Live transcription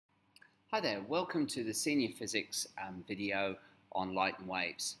Hi there, welcome to the Senior Physics video on light and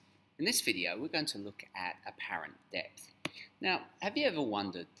waves. In this video we're going to look at apparent depth. Now, have you ever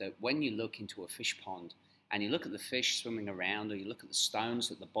wondered that when you look into a fish pond and you look at the fish swimming around, or you look at the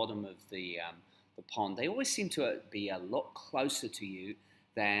stones at the bottom of the pond, they always seem to be a lot closer to you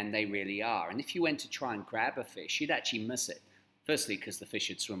than they really are. And if you went to try and grab a fish, you'd actually miss it. Firstly, because the fish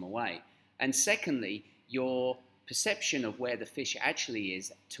would swim away. And secondly, your perception of where the fish actually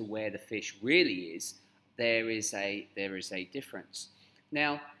is to where the fish really is, there is a difference.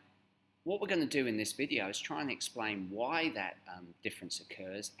 Now, what we're going to do in this video is try and explain why that difference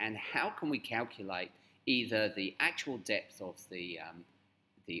occurs and how can we calculate either the actual depth of the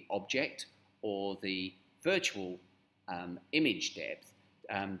object or the virtual image depth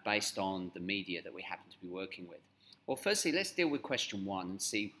based on the media that we happen to be working with. Well, firstly, let's deal with question one and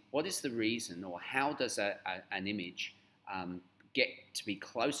see what is the reason, or how does an image get to be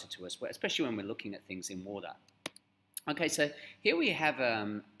closer to us, especially when we're looking at things in water. Okay, so here we have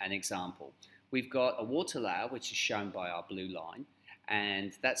an example. We've got a water layer, which is shown by our blue line,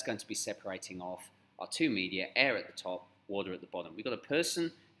 and that's going to be separating off our two media, air at the top, water at the bottom. We've got a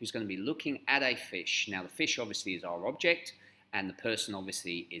person who's going to be looking at a fish. Now, the fish obviously is our object, and the person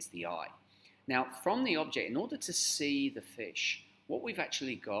obviously is the eye. Now, from the object, in order to see the fish, what we've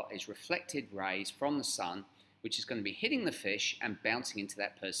actually got is reflected rays from the sun, which is going to be hitting the fish and bouncing into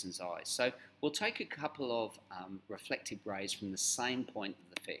that person's eyes. So we'll take a couple of reflected rays from the same point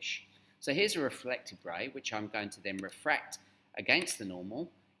of the fish. So here's a reflected ray, which I'm going to then refract against the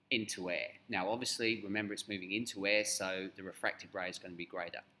normal into air. Now, obviously, remember it's moving into air, so the refracted ray is going to be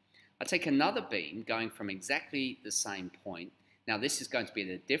greater. I take another beam going from exactly the same point. Now, this is going to be at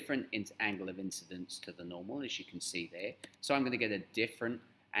a different angle of incidence to the normal, as you can see there. So I'm going to get a different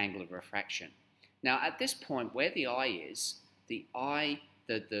angle of refraction. Now, at this point, where the eye is, the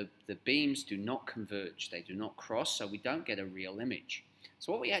beams do not converge. They do not cross, so we don't get a real image.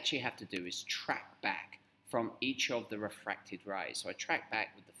 So what we actually have to do is track back from each of the refracted rays. So I track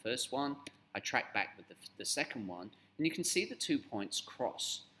back with the first one, I track back with the second one, and you can see the 2 points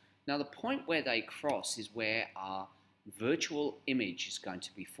cross. Now, the point where they cross is where our virtual image is going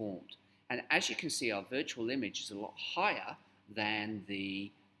to be formed. And as you can see, our virtual image is a lot higher than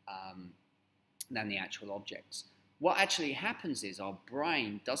the actual objects. What actually happens is our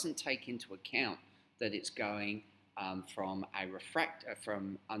brain doesn't take into account that it's going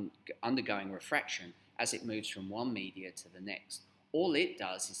undergoing refraction as it moves from one media to the next. All it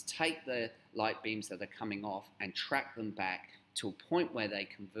does is take the light beams that are coming off and track them back to a point where they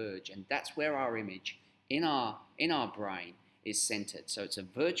converge, and that's where our image in our brain is centered. So it's a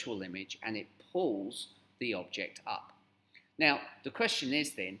virtual image and it pulls the object up. Now, the question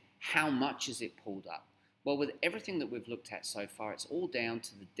is then, how much is it pulled up? Well, with everything that we've looked at so far, it's all down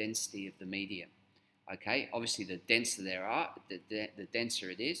to the density of the medium. Okay, obviously the denser the denser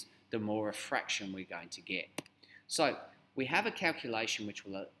it is, the more refraction we're going to get. So we have a calculation which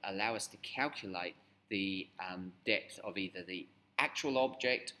will allow us to calculate the depth of either the actual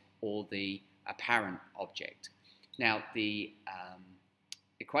object or the apparent object. Now, the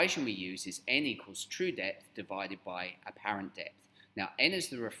equation we use is n equals true depth divided by apparent depth. Now, n is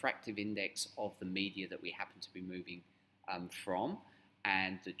the refractive index of the media that we happen to be moving from,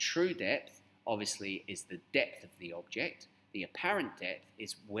 and the true depth obviously is the depth of the object. The apparent depth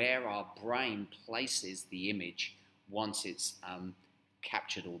is where our brain places the image once it's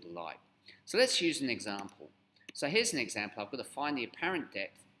captured all the light. So let's use an example. So here's an example. I've got to find the apparent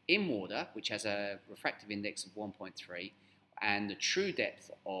depth in water, which has a refractive index of 1.3, and the true depth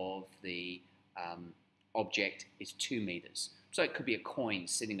of the object is 2 meters. So it could be a coin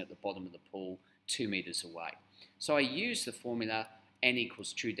sitting at the bottom of the pool 2 meters away. So I use the formula n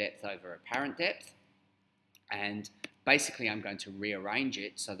equals true depth over apparent depth, and basically I'm going to rearrange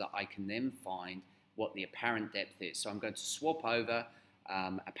it so that I can then find what the apparent depth is. So I'm going to swap over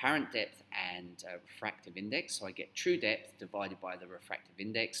apparent depth and refractive index. So I get true depth divided by the refractive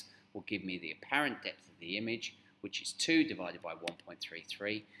index will give me the apparent depth of the image, which is 2 divided by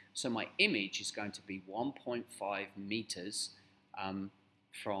 1.33. So my image is going to be 1.5 meters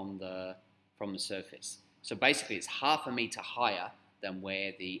from the surface. So basically it's half a meter higher than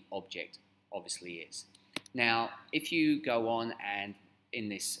where the object obviously is. Now, if you go on and in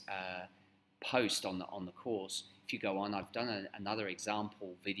this post on the course, if you go on, I've done another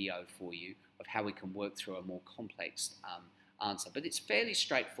example video for you of how we can work through a more complex answer, but it's fairly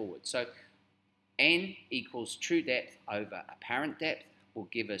straightforward. So n equals true depth over apparent depth will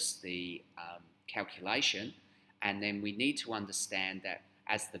give us the calculation, and then we need to understand that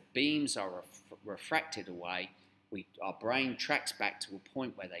as the beams are refracted away, our brain tracks back to a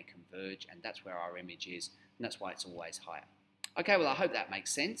point where they converge, and that's where our image is, and that's why it's always higher. Okay, well, I hope that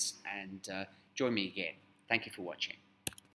makes sense, and join me again. Thank you for watching.